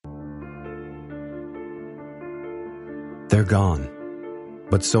They're gone,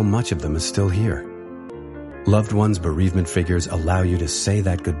 but so much of them is still here. Loved ones' bereavement figures allow you to say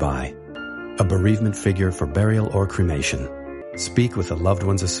that goodbye. A bereavement figure for burial or cremation. Speak with a loved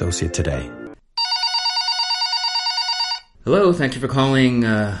one's associate today. Hello, thank you for calling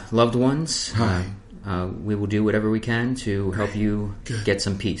Loved Ones. Hi. We will do whatever we can to help you get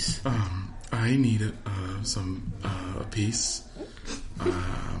some peace. I need a piece.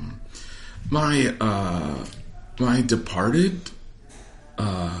 My departed.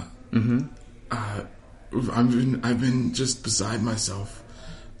 I've been just beside myself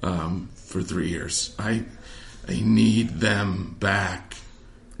for 3 years. I need them back.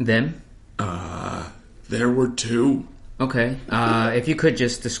 Them? There were 2. Okay. If you could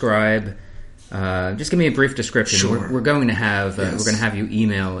just describe. Just give me a brief description. Sure. We're going to have Yes. we're going to have you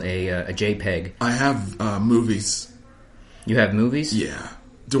email a JPEG. I have movies. You have movies? Yeah.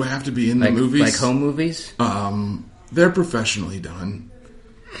 Do I have to be in the movies? Like home movies? They're professionally done.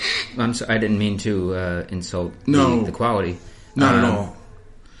 I'm sorry, I didn't mean to insult the quality. Not at all.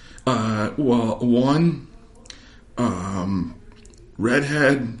 Well, one,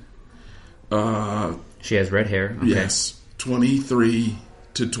 redhead. She has red hair. Okay. Yes, 23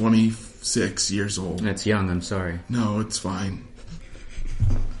 to 26 years old. That's young. I'm sorry. No, it's fine.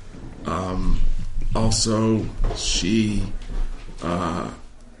 Also, she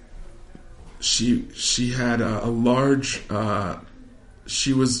had a large.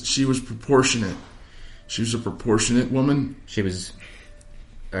 She was proportionate. She was a proportionate woman. She was.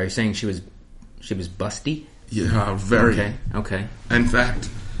 Are you saying she was busty? Yeah, very. Okay. In fact,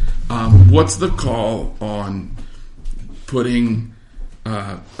 what's the call on putting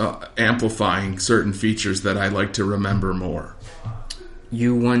amplifying certain features that I like to remember more?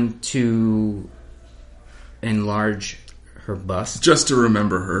 You want to enlarge her bust? Just to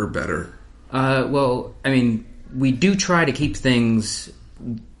remember her better. Well, I mean, we do try to keep things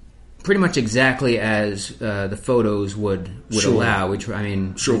pretty much exactly as the photos would Sure. allow.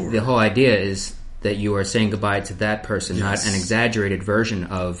 Sure. The whole idea is that you are saying goodbye to that person, Yes. not an exaggerated version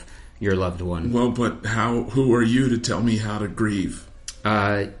of your loved one. Well, but who are you to tell me how to grieve?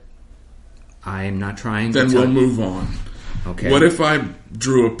 I am not trying Then to we'll move on. Okay. What if I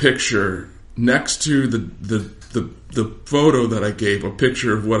drew a picture next to the photo that I gave, a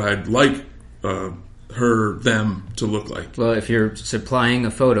picture of what I'd like them to look like? Well, if you're supplying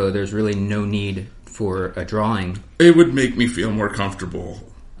a photo, there's really no need for a drawing. It would make me feel more comfortable.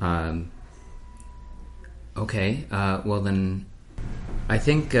 Okay. Well, then I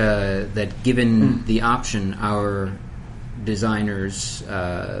think that given the option, our designers,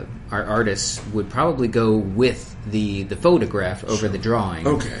 our artists would probably go with the photograph over the drawing.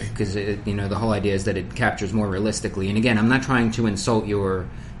 Okay. Because the whole idea is that it captures more realistically. And again, I'm not trying to insult your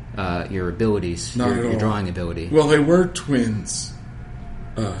abilities, Not at your all. drawing ability. Well, they were twins.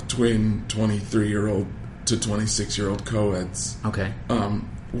 Twin 23-year-old to 26-year-old co-eds. Okay.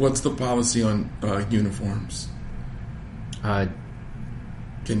 What's the policy on uniforms?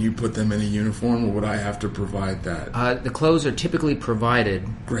 Can you put them in a uniform, or would I have to provide that? The clothes are typically provided.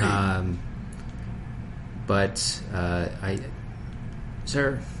 Great.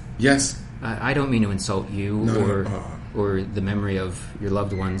 Sir, Yes. I don't mean to insult you No, or the memory of your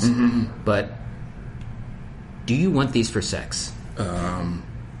loved ones, Mm-hmm. but do you want these for sex?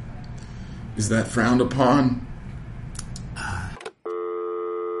 Is that frowned upon?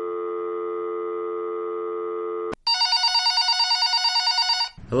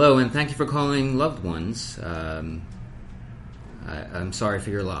 Hello, and thank you for calling Loved Ones. I'm sorry for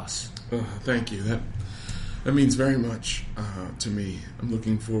your loss. Thank you. That means very much to me. I'm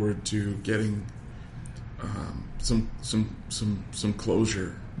looking forward to getting some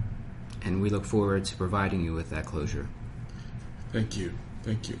closure. And we look forward to providing you with that closure. Thank you.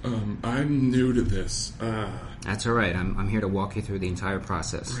 I'm new to this. That's all right. I'm here to walk you through the entire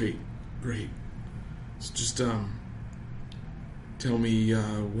process. Great. So just tell me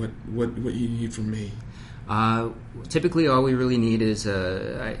what you need from me. Typically, all we really need is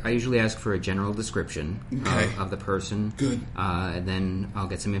I usually ask for a general description of the person. Good. And then I'll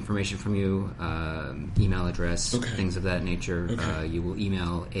get some information from you, email address, Okay. things of that nature. Okay. You will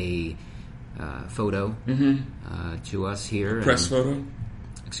email a photo to us here. Press photo?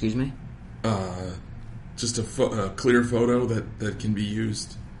 Excuse me? Just a clear photo that can be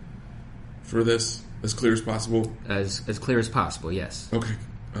used for this, as clear as possible? As clear as possible, yes. Okay.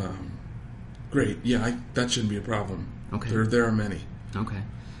 Great. Yeah, that shouldn't be a problem. Okay. There are many. Okay.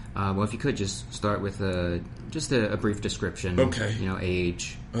 Well, if you could just start with just a brief description. Okay.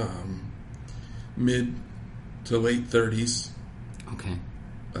 Age. Mid to late 30s. Okay.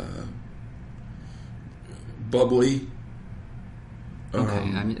 Bubbly. Okay,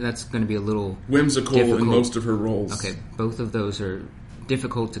 I mean, that's going to be a little whimsical difficult. in most of her roles. Okay, both of those are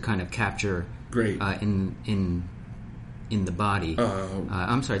difficult to kind of capture. Great. In the body.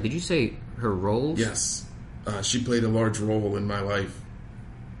 I'm sorry. Did you say her roles? Yes, she played a large role in my life.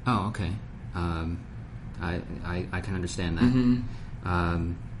 Oh, okay. I can understand that.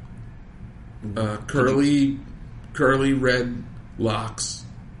 Mm-hmm. Curly red locks.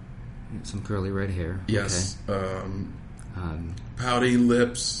 Some curly red hair. Yes. Okay. Pouty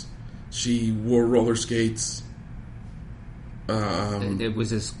lips. She wore roller skates. It was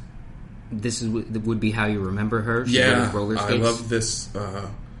this. This would be how you remember her. She Yeah, wears roller skates. I love this.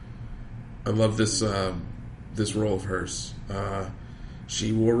 I love this. This role of hers.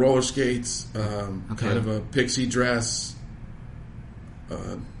 She wore roller skates. Kind of a pixie dress.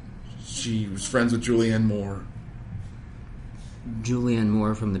 She was friends with Julianne Moore. Julianne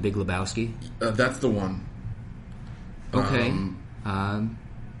Moore from The Big Lebowski. That's the one. Okay.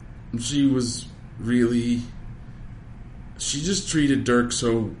 She was really. She just treated Dirk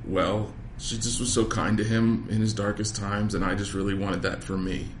so well. She just was so kind to him in his darkest times, and I just really wanted that for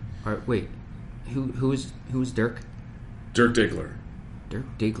me. All right, wait, who's Dirk? Dirk Diggler. Dirk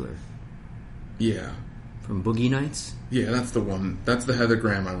Diggler. Yeah. From Boogie Nights? Yeah, that's the one. That's the Heather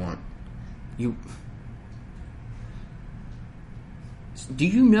Graham I want. Do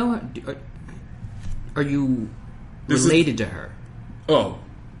you know? Are you related to her? Oh.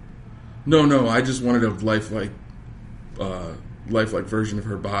 No, I just wanted a lifelike version of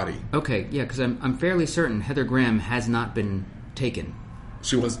her body. Okay, yeah, because I'm fairly certain Heather Graham has not been taken.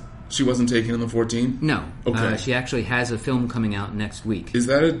 She wasn't taken in the 14? No. Okay. She actually has a film coming out next week. Is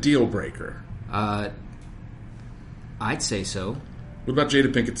that a deal breaker? I'd say so. What about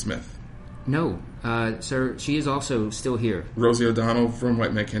Jada Pinkett Smith? No, sir, she is also still here. Rosie O'Donnell from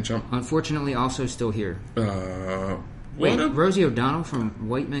White Man Can't Jump? Unfortunately, also still here. Wait, Rosie O'Donnell from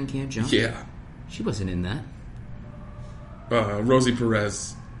White Men Can't Jump? Yeah. She wasn't in that. Rosie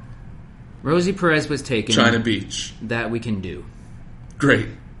Perez. Rosie Perez was taken. China Beach. That we can do. Great.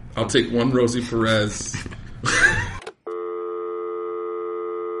 I'll take one Rosie Perez.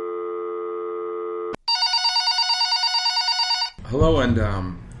 Hello and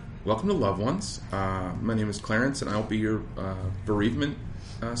welcome to Loved Ones. My name is Clarence and I'll be your bereavement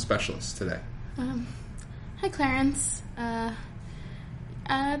specialist today. Hi, Clarence.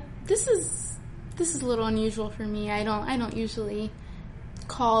 This is a little unusual for me. I don't usually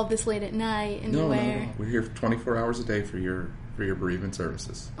call this late at night No. anywhere. We're here 24 hours a day for your bereavement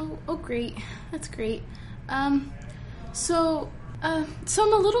services. Oh, great. That's great. So I'm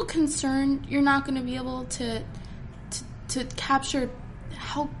a little concerned you're not going to be able to capture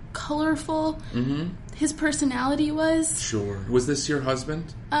how colorful his personality was. Sure. Was this your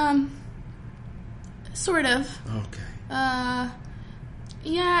husband? Sort of. Okay.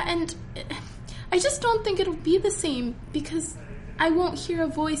 Yeah, and I just don't think it'll be the same because I won't hear a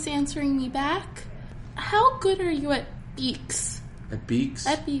voice answering me back. How good are you at Beaks? At Beaks?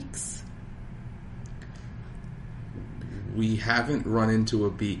 At Beaks. We haven't run into a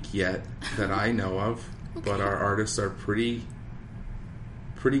beak yet that I know of, but our artists are pretty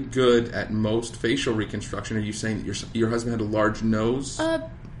good at most facial reconstruction. Are you saying that your husband had a large nose?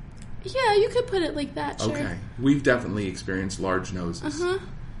 Yeah, you could put it like that, sure. Okay. We've definitely experienced large noses.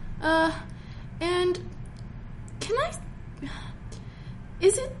 And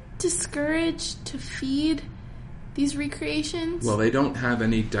is it discouraged to feed these recreations? Well, they don't have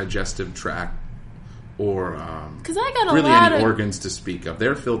any digestive tract or because I got really any organs to speak of.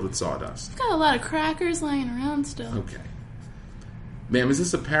 They're filled with sawdust. I've got a lot of crackers lying around still. Okay. Ma'am, is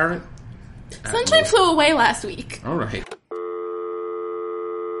this a parrot? Sunshine flew away last week. All right.